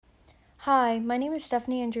Hi, my name is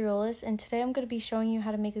Stephanie Andriolis, and today I'm going to be showing you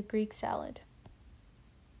how to make a Greek salad.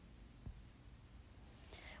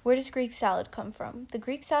 Where does Greek salad come from? The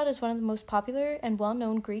Greek salad is one of the most popular and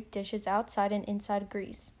well-known Greek dishes outside and inside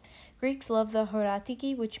Greece. Greeks love the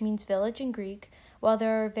horatiki, which means village in Greek. While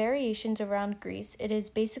there are variations around Greece, it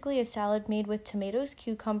is basically a salad made with tomatoes,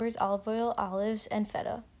 cucumbers, olive oil, olives, and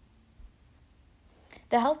feta.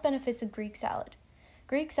 The health benefits of Greek salad.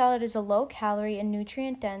 Greek salad is a low-calorie and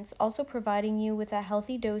nutrient-dense, also providing you with a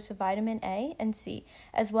healthy dose of vitamin A and C,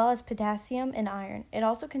 as well as potassium and iron. It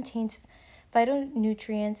also contains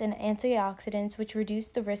phytonutrients and antioxidants, which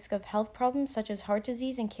reduce the risk of health problems such as heart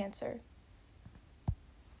disease and cancer.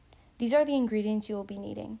 These are the ingredients you will be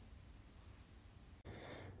needing.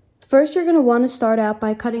 First, you're going to want to start out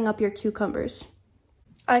by cutting up your cucumbers.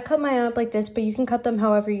 I cut mine up like this, but you can cut them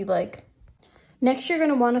however you like. Next, you're going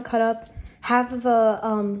to want to cut up half of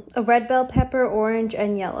a red bell pepper, orange,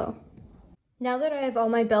 and yellow. Now that I have all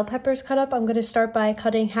my bell peppers cut up, I'm going to start by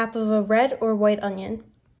cutting half of a red or white onion.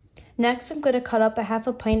 Next, I'm going to cut up a half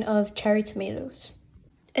a pint of cherry tomatoes.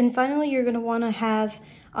 And finally, you're going to want to have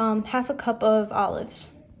half a cup of olives.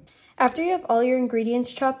 After you have all your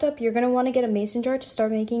ingredients chopped up, you're going to want to get a mason jar to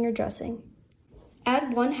start making your dressing.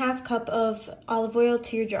 Add 1/2 cup of olive oil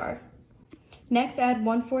to your jar. Next, add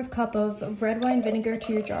 1/4 cup of red wine vinegar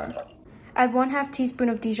to your jar. Add 1/2 teaspoon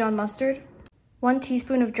of Dijon mustard, 1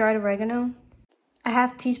 teaspoon of dried oregano, a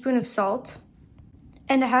 1/2 teaspoon of salt,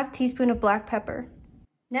 and a 1/2 teaspoon of black pepper.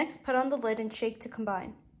 Next, put on the lid and shake to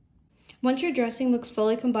combine. Once your dressing looks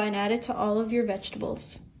fully combined, add it to all of your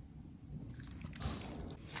vegetables.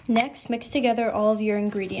 Next, mix together all of your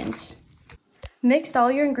ingredients. Mix all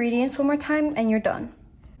your ingredients one more time and you're done.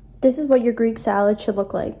 This is what your Greek salad should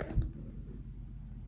look like.